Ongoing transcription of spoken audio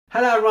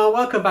Hello everyone,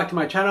 welcome back to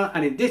my channel,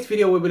 and in this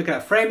video we'll be looking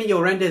at framing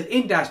your renders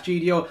in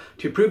DAZSTUDIO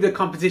to improve the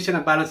composition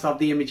and balance of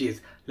the images.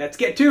 Let's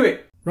get to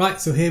it! Right,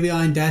 so here we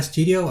are in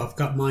DAZSTUDIO. I've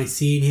got my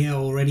scene here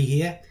already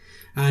here,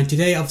 and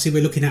today obviously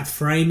we're looking at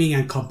framing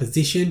and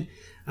composition.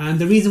 And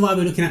the reason why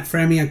we're looking at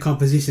framing and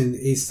composition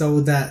is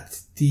so that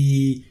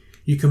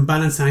you can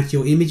balance out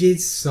your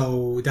images.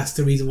 So that's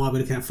the reason why we're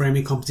looking at framing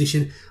and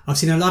composition. I've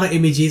seen a lot of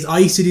images. I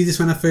used to do this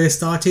when I first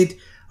started.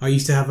 I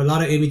used to have a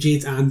lot of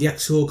images, and the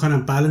actual kind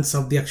of balance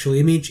of the actual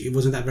image, it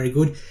wasn't that very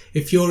good.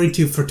 If you're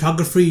into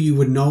photography, you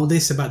would know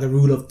this about the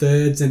rule of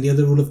thirds and the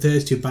other rule of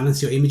thirds to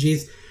balance your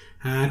images.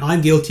 And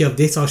I'm guilty of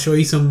this. I'll show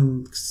you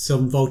some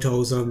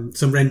photos,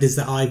 some renders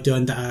that I've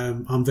done that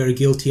I'm very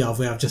guilty of,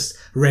 where I've just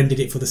rendered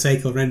it for the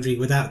sake of rendering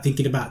without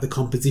thinking about the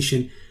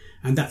composition.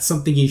 And that's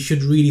something you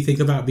should really think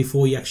about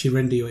before you actually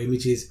render your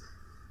images.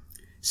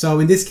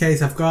 So in this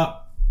case, I've got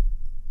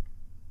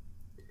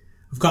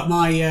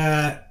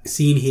my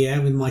scene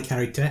here with my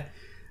character,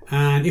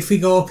 and if we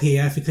go up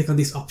here, if we click on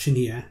this option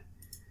here,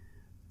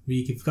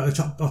 we've got a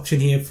top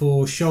option here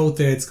for show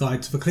thirds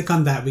guide. So if we click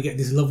on that, we get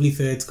this lovely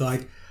thirds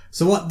guide.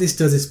 So what this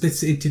does is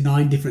splits it into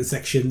 9 different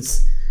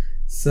sections.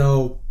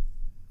 So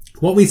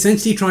what we're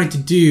essentially trying to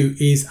do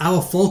is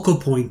our focal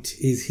point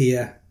is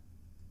here,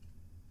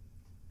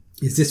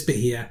 is this bit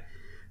here.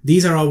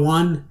 These are our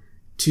 1,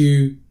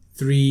 2,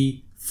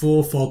 3,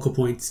 4 focal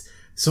points.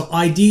 So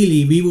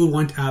ideally we will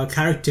want our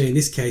character in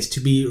this case to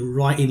be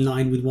right in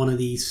line with one of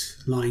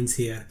these lines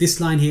here, this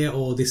line here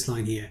or this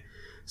line here.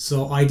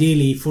 So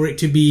ideally, for it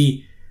to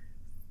be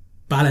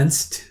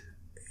balanced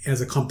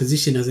as a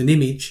composition, as an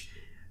image,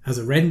 as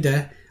a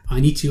render, I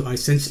need to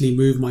essentially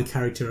move my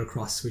character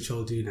across, which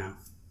I'll do now.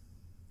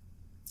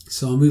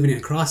 So I'm moving it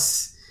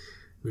across,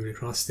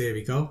 there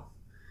we go.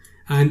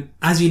 And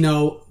as you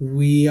know,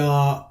 we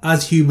are,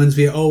 as humans,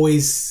 we are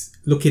always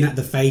looking at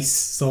the face.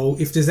 So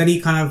if there's any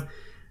kind of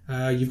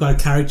you've got a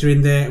character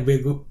in there,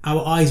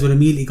 our eyes will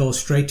immediately go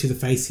straight to the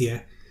face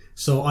here.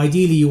 So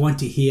ideally you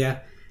want it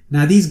here.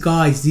 Now these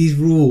guides, these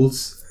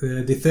rules,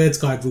 the thirds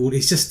guide rule,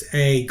 is just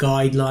a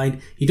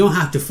guideline. You don't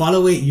have to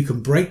follow it. You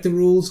can break the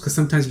rules, because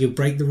sometimes you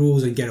break the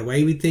rules and get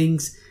away with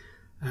things.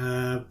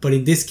 But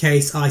in this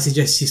case, I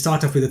suggest you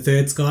start off with a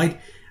thirds guide,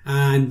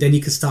 and then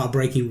you can start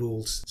breaking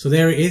rules. So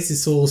there it is.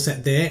 It's all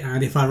set there.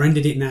 And if I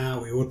rendered it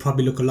now, it would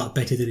probably look a lot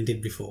better than it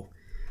did before.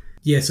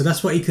 Yeah, so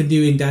that's what you can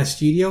do in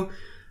DAZSTUDIO.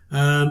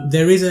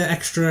 There is an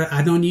extra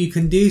add-on you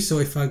can do. So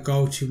if I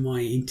go to my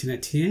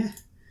internet here,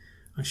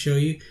 I'll show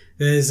you.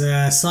 There's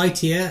a site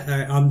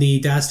here on the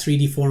Daz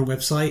 3D forum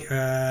website.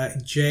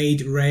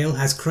 Jade Rail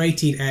has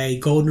created a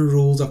golden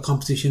rules of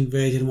composition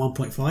version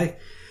 1.5.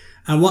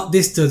 And what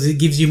this does, it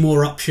gives you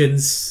more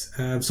options.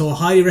 So I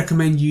highly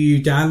recommend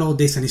you download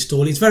this and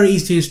install it. It's very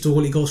easy to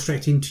install. It goes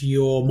straight into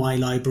your My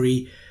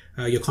Library,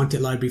 your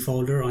content library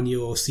folder on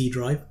your C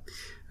drive.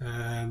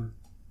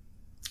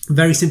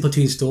 Very simple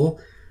to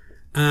install.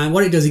 And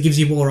what it does, it gives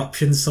you more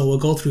options. So we'll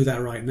go through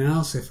that right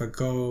now. So if I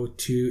go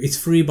to, it's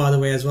free by the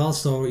way as well.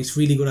 So it's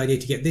really good idea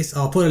to get this.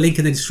 I'll put a link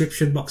in the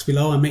description box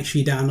below, and make sure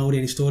you download it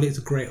and install it. It's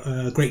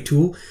a great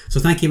tool. So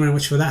thank you very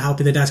much for that.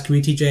 Helping the Daz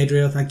community, Jade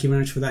Rail. Thank you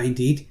very much for that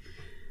indeed.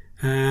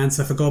 And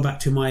so if I go back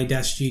to my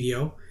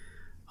DAZSTUDIO,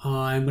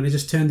 I'm going to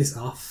just turn this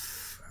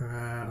off.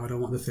 I don't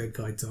want the third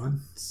guides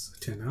on, so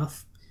turn it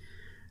off.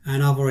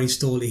 And I've already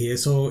installed it here.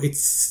 So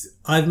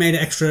I've made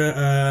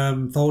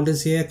extra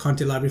folders here,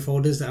 content library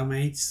folders that I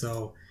made.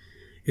 So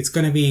it's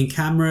going to be in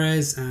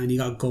cameras, and you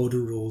got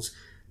golden rules.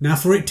 Now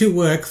for it to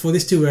work, for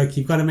this to work,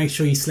 you've got to make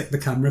sure you select the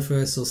camera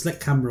first. So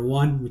select camera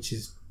 1, which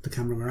is the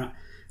camera we're at.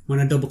 When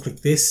I double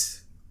click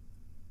this,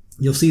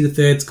 you'll see the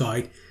thirds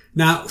guide.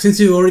 Now, since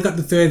we've already got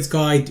the thirds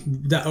guide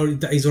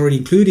that is already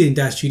included in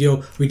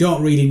DAZSTUDIO, we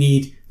don't really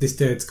need this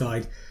thirds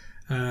guide.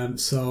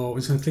 So I'm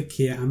just going to click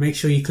here and make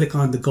sure you click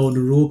on the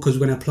golden rule, because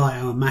we're going to apply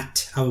our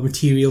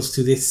materials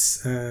to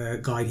this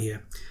guide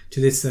here, to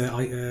this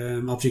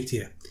object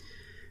here.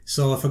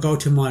 So if I go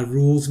to my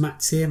rules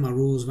mats here, my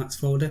rules mats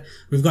folder,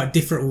 we've got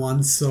different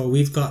ones. So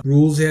we've got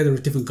rules here, there are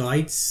different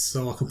guides,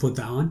 so I can put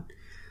that on.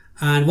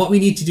 And what we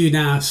need to do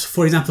now,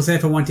 for example, say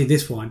if I wanted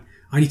this one,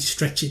 I need to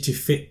stretch it to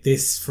fit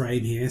this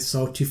frame here.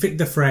 So to fit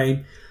the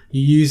frame,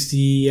 you use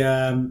the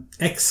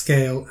X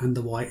scale and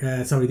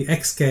the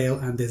X scale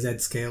and the Z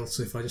scale.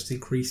 So if I just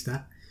increase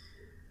that,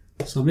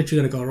 so I'm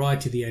literally going to go right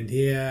to the end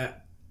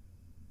here.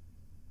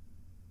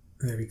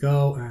 There we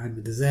go. And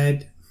with the Z,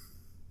 there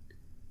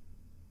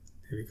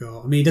we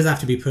go. I mean, it doesn't have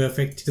to be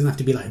perfect. It doesn't have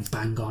to be like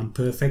bang on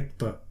perfect,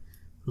 but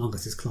as long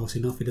as it's close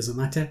enough, it doesn't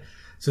matter.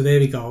 So there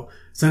we go.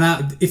 So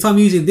now if I'm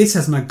using this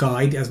as my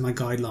guide, as my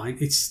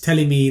guideline, it's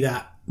telling me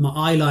that my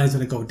eye line is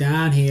going to go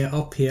down here,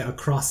 up here,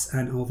 across,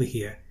 and over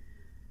here.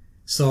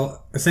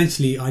 So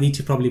essentially I need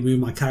to probably move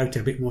my character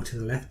a bit more to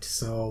the left.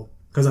 So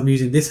because I'm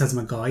using this as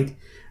my guide,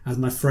 as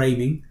my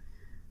framing,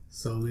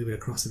 so I'll move it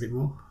across a bit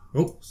more.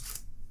 Oh,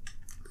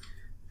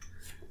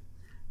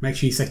 make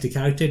sure you select the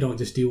character, don't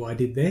just do what I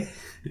did there.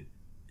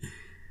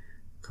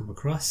 Come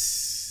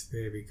across,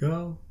 there we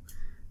go.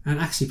 And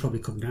actually probably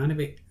come down a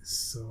bit.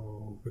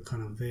 So we're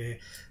kind of there.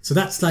 So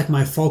that's like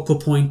my focal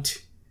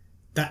point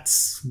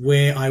that's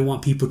where I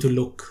want people to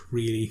look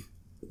really.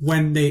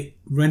 When I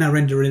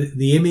render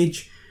the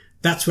image,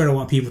 that's where I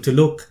want people to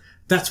look.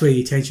 That's where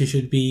the attention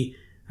should be,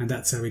 and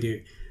that's how we do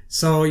it.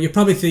 So you're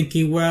probably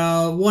thinking,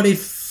 well, what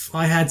if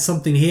I had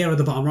something here at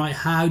the bottom right?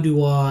 How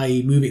do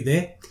I move it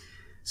there?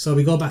 So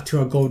we go back to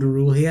our golden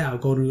rule here, our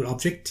golden rule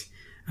object,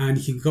 and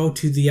you can go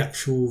to the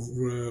actual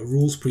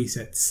rules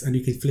presets, and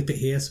you can flip it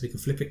here. So we can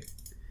flip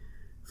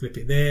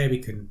it there, we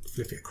can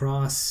flip it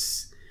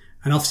across,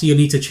 and obviously you'll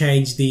need to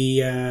change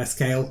the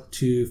scale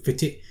to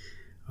fit it.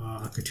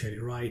 I could turn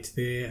it right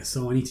there,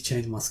 so I need to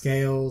change my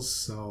scales.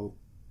 So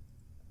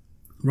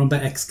run by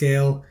X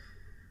scale,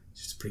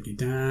 just bring it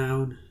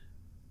down,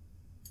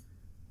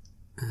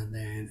 and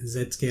then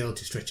Z scale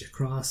to stretch it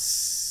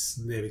across,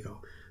 and there we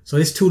go. So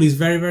this tool is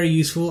very, very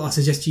useful. I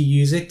suggest you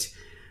use it.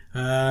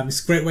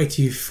 It's a great way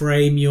to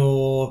frame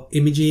your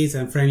images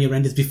and frame your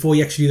renders before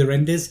you actually do the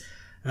renders.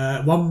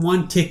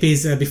 One tip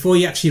is before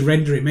you actually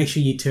render it, make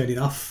sure you turn it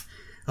off.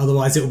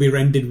 Otherwise it will be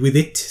rendered with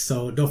it.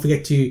 So don't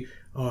forget to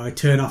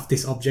turn off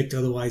this object.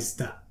 Otherwise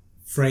that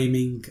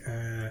framing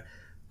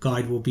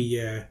guide will be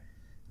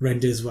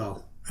rendered as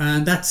well.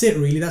 And that's it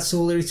really. That's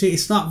all there is to it.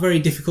 It's not very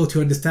difficult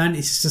to understand.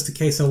 It's just a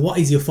case of what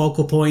is your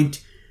focal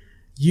point.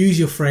 Use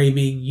your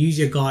framing, use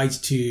your guides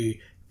to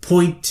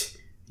point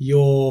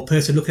your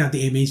person looking at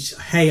the image.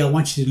 Hey, I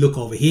want you to look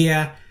over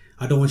here.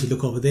 I don't want you to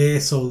look over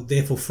there. So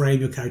therefore frame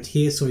your character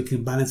here so you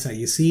can balance out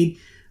your scene.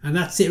 And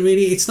that's it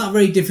really. It's not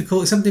very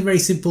difficult. It's something very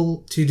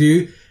simple to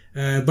do,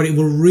 but it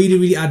will really,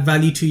 really add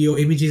value to your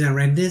images and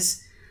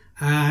renders.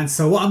 And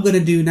so what I'm going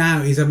to do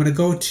now is I'm going to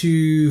go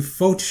to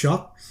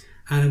Photoshop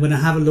and I'm going to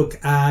have a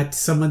look at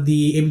some of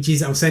the images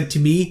that were sent to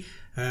me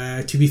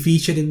to be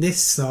featured in this.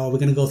 So we're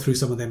going to go through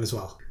some of them as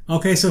well.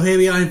 Okay, so here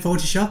we are in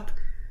Photoshop,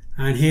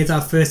 and here's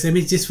our first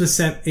image. This was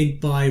sent in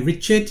by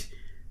Richard.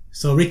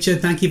 So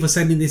Richard, thank you for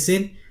sending this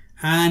in,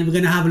 and we're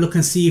going to have a look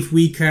and see if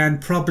we can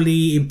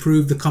probably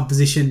improve the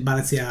composition,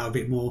 balance it out a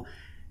bit more.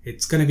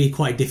 It's going to be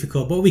quite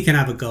difficult, but we can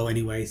have a go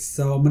anyway.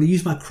 So I'm going to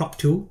use my crop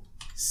tool,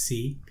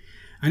 C,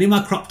 and in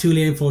my crop tool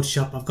here in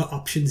Photoshop, I've got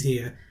options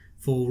here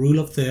for rule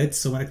of thirds.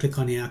 So when I click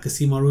on here, I can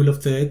see my rule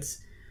of thirds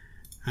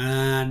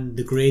and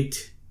the grid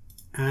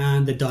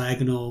and the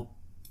diagonal,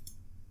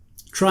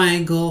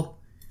 triangle,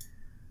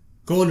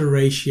 golden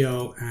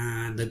ratio,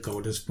 and the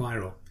golden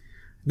spiral.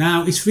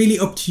 Now it's really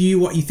up to you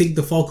what you think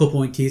the focal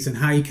point is and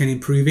how you can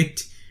improve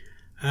it.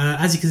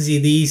 As you can see,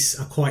 these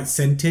are quite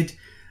centered.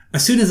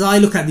 As soon as I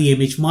look at the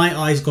image, my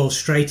eyes go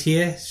straight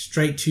here,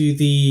 straight to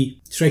the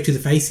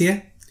face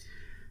here.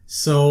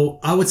 So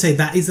I would say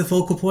that is the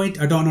focal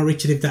point. I don't know,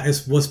 Richard, if that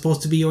was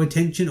supposed to be your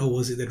intention or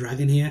was it the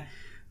dragon here?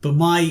 But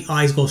my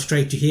eyes go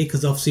straight to here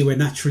because obviously we're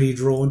naturally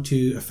drawn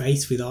to a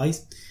face with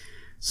eyes.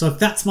 So if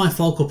that's my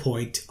focal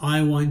point,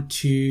 I want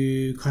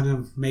to kind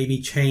of maybe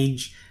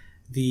change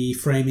the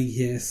framing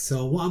here.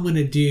 So what I'm going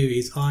to do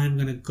is I'm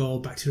going to go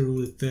back to the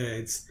rule of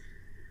thirds.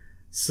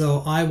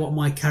 So I want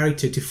my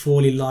character to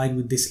fall in line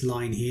with this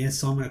line here.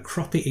 So I'm going to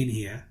crop it in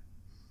here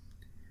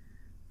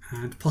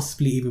and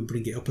possibly even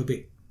bring it up a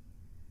bit.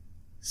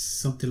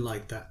 Something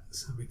like that.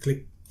 So we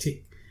click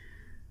tick.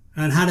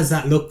 And how does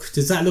that look?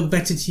 Does that look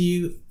better to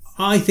you?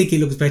 I think it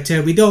looks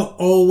better. We don't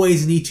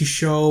always need to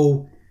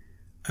show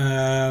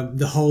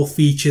the whole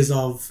features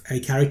of a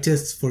character,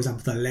 for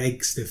example the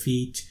legs, the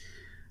feet,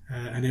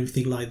 and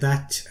everything like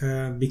that,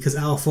 because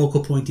our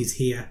focal point is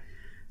here.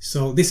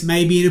 So this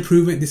may be an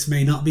improvement, this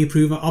may not be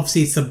improvement.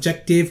 Obviously it's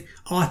subjective,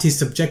 art is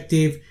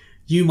subjective.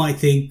 You might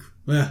think,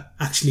 well,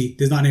 actually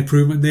there's not an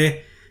improvement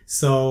there.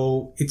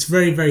 So it's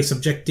very, very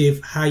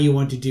subjective how you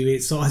want to do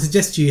it. So I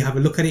suggest you have a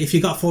look at it. If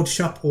you got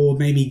Photoshop or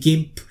maybe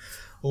GIMP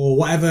or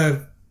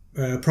whatever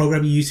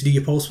program you use to do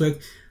your post work,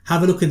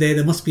 have a look at there.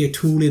 There must be a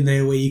tool in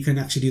there where you can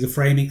actually do the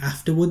framing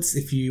afterwards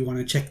if you want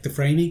to check the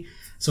framing.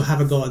 So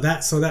have a go at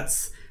that. So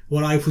that's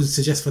what I would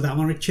suggest for that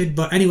one, Richard.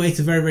 But anyway, it's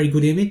a very, very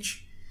good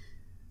image.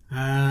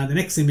 The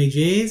next image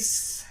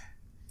is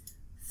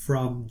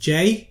from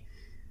Jay.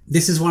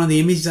 This is one of the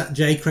images that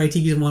Jay created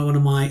using one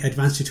of my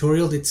advanced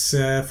tutorials. It's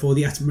for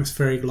the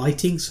atmospheric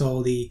lighting,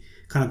 so the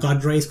kind of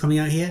God rays coming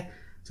out here.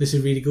 So this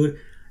is really good.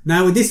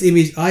 Now with this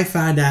image, I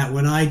found out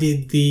when I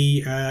did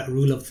the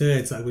rule of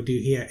thirds that I would do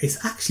here,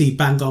 it's actually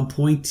bang on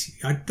point.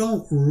 I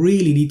don't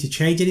really need to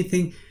change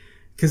anything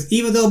because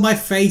even though my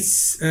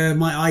face,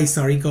 my eyes,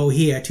 go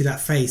here to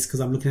that face because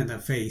I'm looking at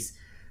that face,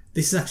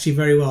 this is actually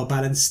very well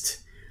balanced.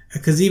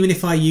 Because even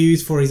if I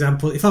use, for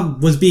example, if I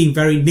was being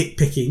very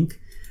nitpicking,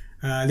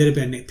 a little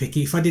bit of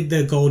nitpicking, if I did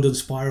the golden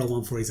spiral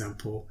one, for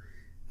example,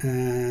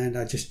 and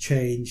I just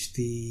change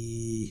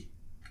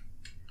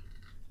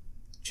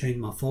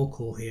my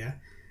focal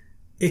here,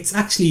 it's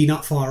actually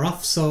not far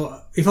off. So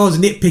if I was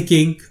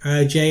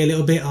nitpicking Jay a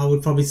little bit, I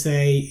would probably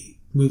say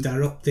move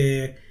that up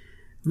there,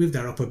 move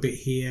that up a bit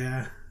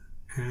here,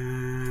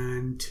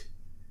 and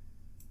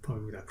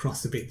probably move that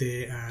across a bit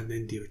there, and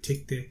then do a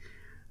tick there,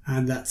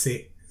 and that's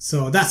it.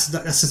 So that's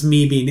just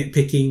me being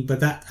nitpicking,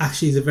 but that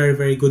actually is a very,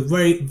 very good,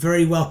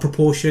 very well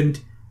proportioned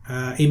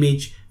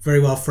image,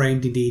 very well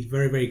framed indeed,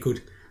 very, very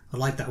good. I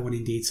like that one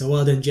indeed. So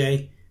well done,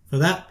 Jay, for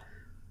that.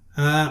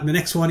 The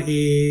next one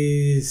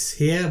is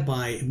here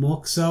by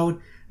Mork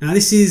Zone. Now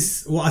this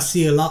is what I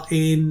see a lot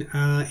in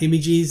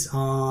images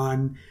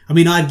on, I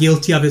mean I'm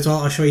guilty of it as well,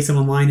 I'll show you some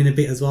of mine in a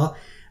bit as well,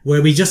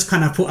 where we just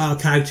kind of put our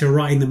character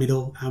right in the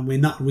middle and we're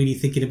not really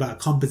thinking about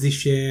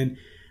composition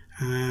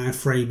and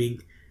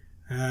framing.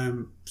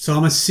 So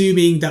I'm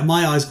assuming that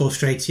my eyes go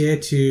straight here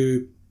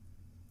to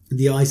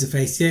the eyes of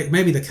face here.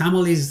 Maybe the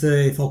camel is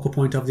the focal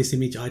point of this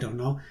image, I don't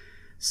know.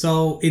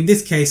 So in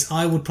this case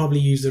I would probably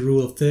use the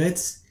rule of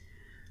thirds.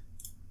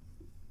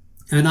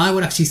 And I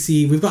would actually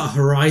see, we've got a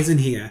horizon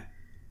here.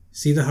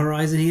 See the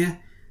horizon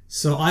here?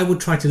 So I would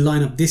try to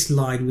line up this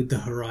line with the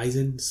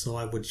horizon. So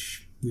I would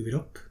move it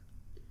up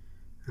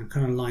and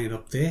kind of line it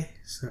up there.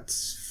 So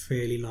that's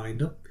fairly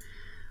lined up.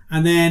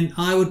 And then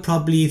I would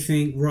probably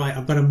think, right,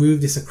 I've got to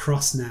move this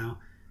across now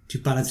to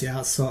balance it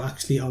out. So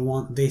actually I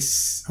want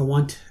this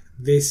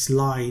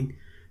line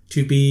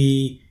to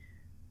be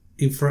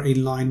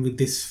in line with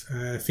this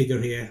figure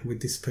here,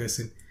 with this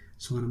person.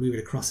 So I'm going to move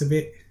it across a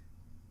bit.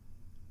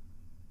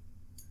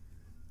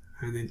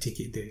 And then tick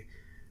it there.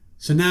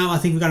 So now I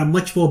think we've got a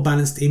much more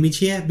balanced image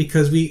here,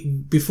 because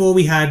before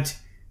we had,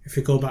 if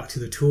we go back to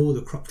the tool,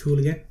 the crop tool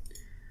again,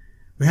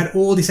 we had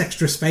all this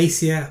extra space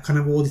here, kind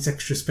of all this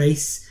extra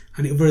space,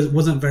 and it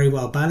wasn't very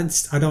well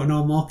balanced. I don't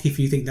know, Mark, if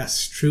you think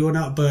that's true or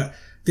not, but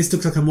this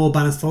looks like a more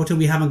balanced photo.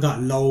 We haven't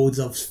got loads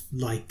of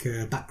like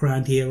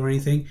background here or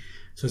anything,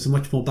 so it's a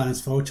much more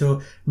balanced photo.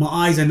 My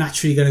eyes are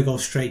naturally going to go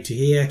straight to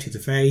here, to the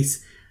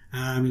face,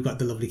 and we've got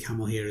the lovely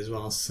camel here as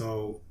well.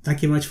 So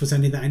thank you very much for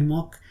sending that in,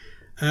 Mark.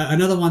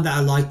 Another one that I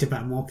liked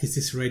about Mark is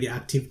this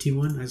radioactivity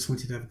one. I just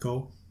wanted to have a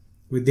go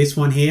with this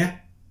one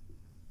here.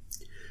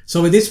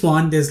 So with this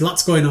one, there's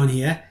lots going on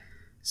here.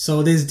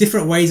 So there's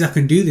different ways I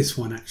can do this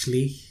one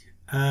actually.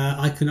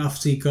 I can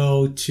obviously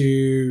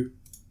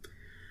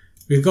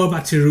we'll go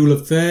back to the rule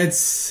of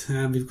thirds.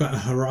 We've got a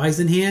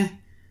horizon here.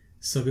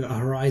 So we've got a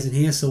horizon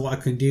here. So what I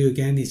can do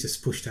again is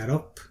just push that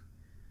up.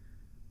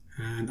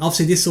 And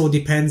obviously this all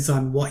depends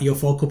on what your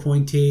focal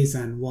point is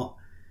and what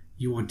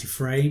you want to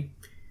frame.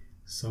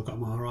 So I've got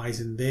my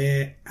horizon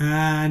there,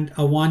 and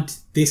I want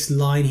this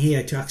line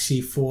here to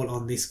actually fall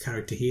on this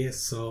character here.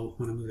 So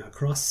I'm going to move that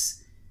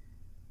across,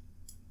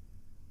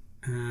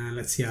 and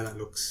let's see how that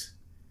looks.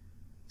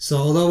 So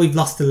although we've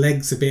lost the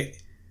legs a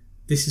bit,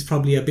 this is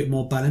probably a bit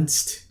more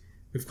balanced.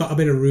 We've got a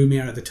bit of room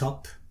here at the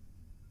top.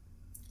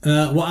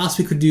 What else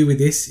we could do with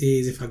this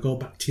is, if I go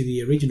back to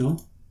the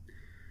original,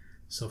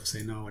 so if I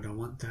say no, I don't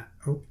want that.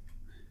 Oh,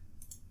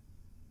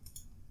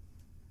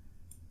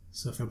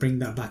 so if I bring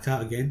that back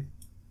out again,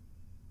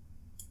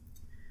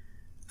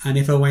 and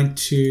if I went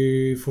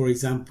to, for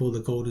example,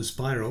 the golden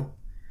spiral.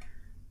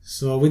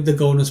 So with the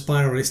golden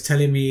spiral, it's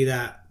telling me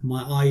that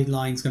my eye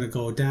line is going to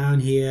go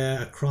down here,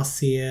 across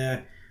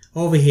here,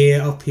 over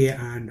here, up here,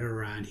 and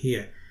around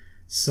here.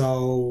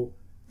 So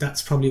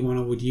that's probably one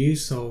I would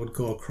use. So I would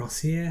go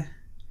across here.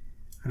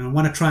 And I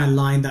want to try and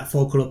line that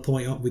focal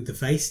point up with the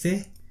face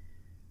there.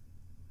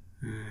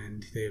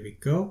 And there we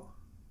go.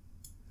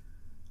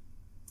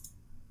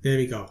 There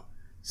we go.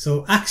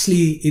 So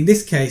actually, in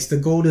this case, the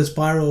golden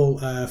spiral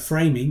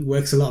framing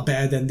works a lot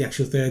better than the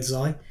actual third's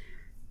eye,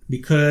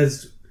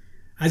 because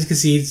as you can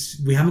see,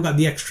 we haven't got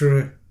the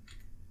extra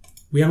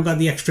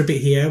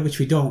bit here, which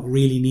we don't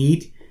really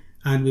need,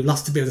 and we've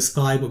lost a bit of the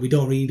sky, but we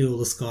don't really need all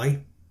the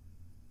sky.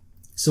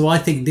 So I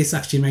think this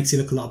actually makes it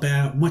look a lot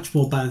better, much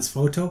more balanced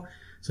photo.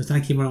 So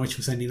thank you very much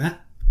for sending that.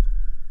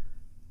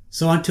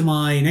 So on to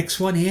my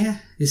next one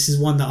here. This is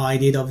one that I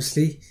did,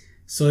 obviously.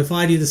 So if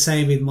I do the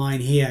same with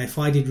mine here, if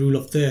I did rule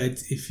of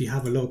thirds, if you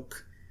have a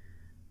look,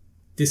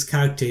 this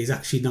character is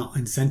actually not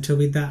in center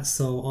with that.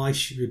 So I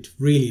should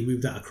really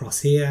move that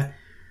across here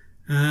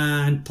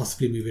and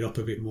possibly move it up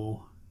a bit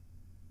more.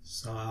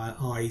 So our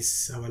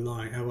eyes,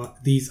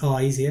 these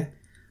eyes here,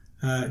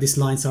 this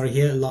line, sorry,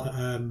 here,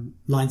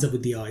 lines up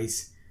with the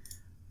eyes.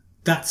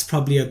 That's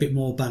probably a bit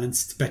more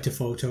balanced, better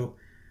photo.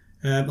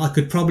 I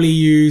could probably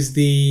use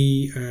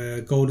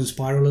the golden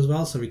spiral as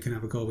well, so we can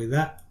have a go with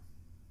that.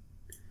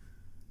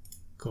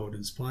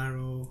 Golden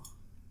spiral.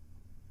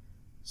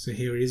 So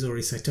here it is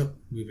already set up.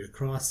 Move it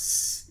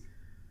across.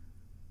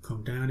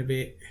 Come down a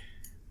bit.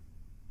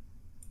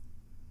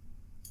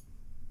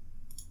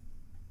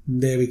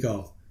 And there we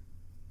go.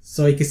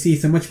 So you can see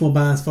it's a much more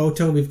balanced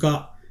photo. We've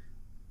got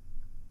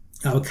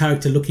our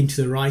character looking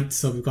to the right,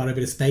 so we've got a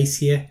bit of space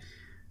here,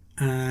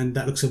 and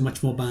that looks a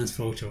much more balanced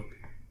photo.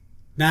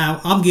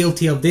 Now I'm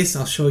guilty of this.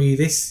 I'll show you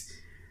this.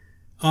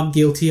 I'm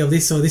guilty of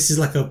this. So this is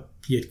like a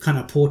kind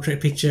of portrait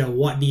picture.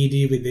 What do you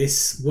do with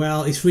this?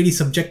 Well, it's really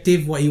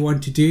subjective what you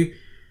want to do.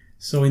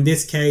 So in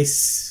this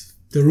case,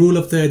 the rule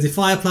of thirds, if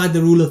I applied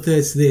the rule of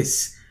thirds to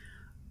this,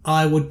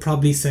 I would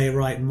probably say,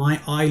 right,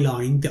 my eye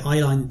line, the eye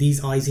line,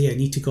 these eyes here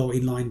need to go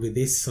in line with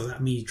this. So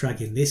that means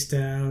dragging this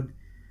down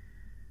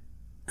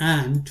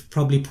and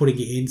probably putting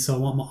it in. So I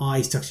want my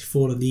eyes to actually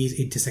fall on these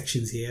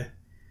intersections here.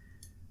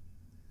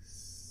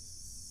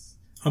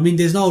 I mean,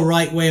 there's no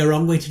right way or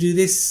wrong way to do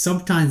this.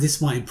 Sometimes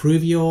this might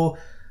improve your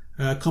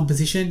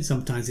composition,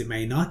 sometimes it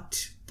may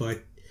not,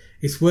 but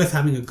it's worth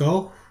having a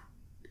go.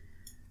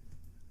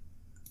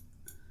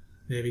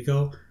 There we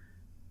go.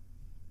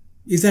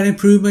 Is that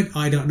improvement?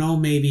 I don't know.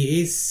 Maybe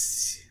it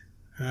is.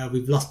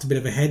 We've lost a bit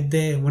of a head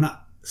there. We're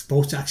not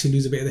supposed to actually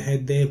lose a bit of the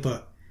head there,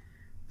 but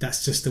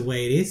that's just the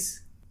way it is.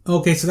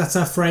 Okay, so that's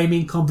our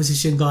framing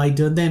composition guide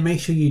done there.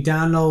 Make sure you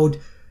download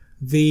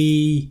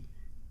the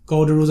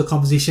golden rules of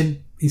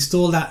composition,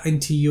 install that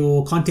into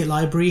your content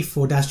library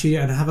for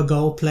DAZSTUDIO and have a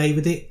go, play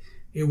with it.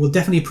 It will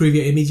definitely improve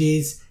your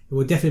images. It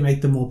will definitely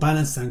make them more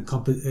balanced and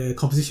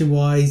composition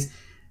wise,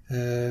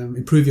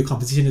 improve your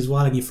composition as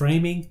well and your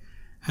framing.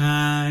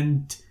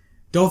 And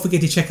don't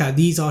forget to check out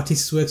these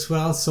artists' works as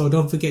well. So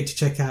don't forget to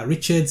check out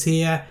Richard's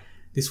here.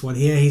 This one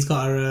here, he's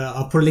got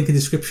I'll put a link in the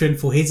description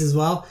for his as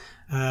well.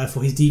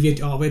 For his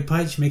DeviantArt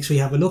webpage, make sure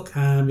you have a look.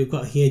 And we've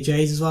got here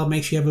Jay's as well.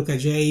 Make sure you have a look at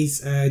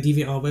Jay's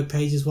DeviantArt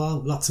webpage as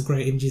well. Lots of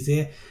great images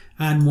there.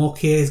 And Mork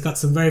here has got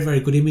some very, very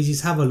good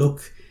images. Have a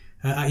look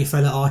at your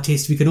fellow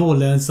artists. We can all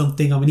learn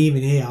something. I mean,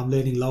 even here, I'm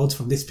learning loads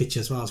from this picture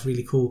as well. It's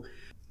really cool.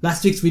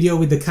 Last week's video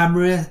with the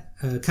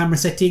camera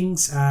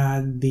settings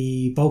and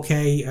the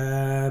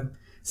bokeh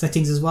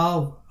settings as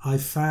well. I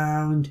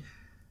found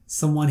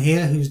someone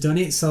here who's done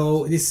it.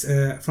 So this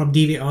from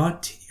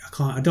DeviantArt.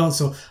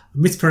 So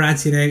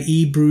mispronounce your name,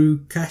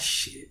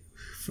 Ebrukash.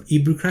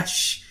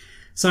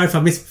 Sorry if I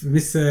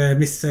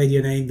missaid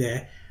your name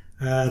there.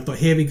 But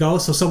here we go.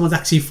 So someone's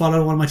actually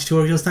followed one of my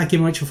tutorials. Thank you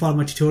very much for following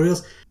my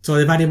tutorials. So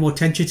they've added more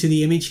texture to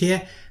the image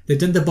here. They've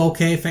done the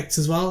bokeh effects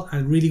as well.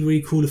 And really,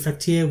 really cool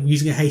effect here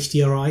using a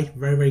HDRI.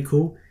 Very, very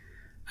cool.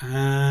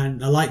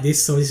 And I like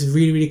this. So this is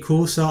really, really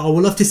cool. So I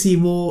would love to see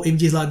more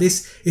images like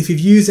this. If you've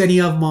used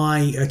any of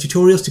my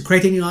tutorials to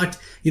create any art,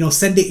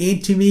 send it in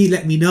to me.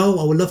 Let me know.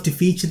 I would love to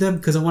feature them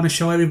because I want to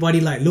show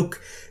everybody like,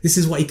 look, this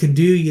is what you can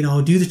do.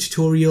 Do the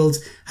tutorials,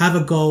 have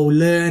a go,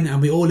 learn,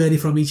 and we're all learning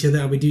from each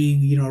other. And we're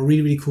doing,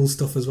 really, really cool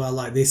stuff as well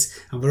like this.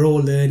 And we're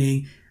all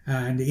learning.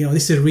 And,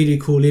 this is a really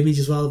cool image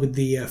as well with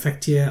the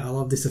effect here. I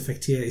love this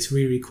effect here. It's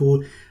really, really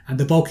cool. And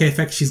the bokeh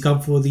effect, she's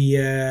gone for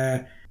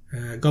the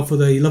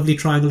lovely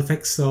triangle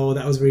effects, so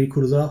that was really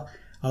cool as well.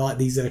 I like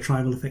these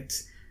triangle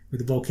effects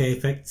with the bokeh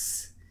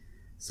effects.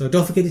 So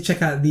don't forget to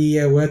check out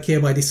the work here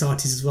by this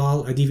artist as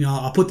well.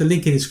 I'll put the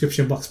link in the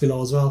description box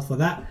below as well for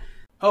that.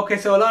 Okay,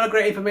 so a lot of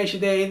great information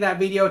there in that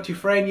video to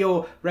frame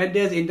your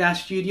renders in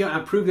DAZSTUDIO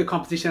and improve the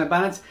composition and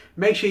balance.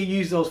 Make sure you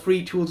use those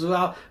free tools as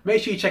well.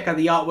 Make sure you check out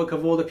the artwork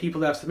of all the people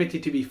that have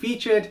submitted to be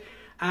featured.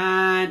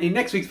 And in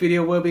next week's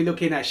video, we'll be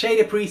looking at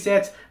shader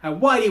presets.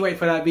 And while you wait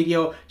for that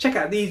video, check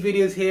out these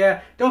videos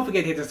here. Don't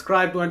forget to hit the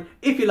subscribe button.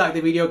 If you like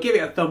the video, give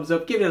it a thumbs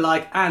up, give it a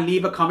like, and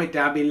leave a comment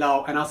down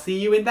below. And I'll see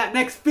you in that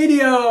next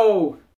video.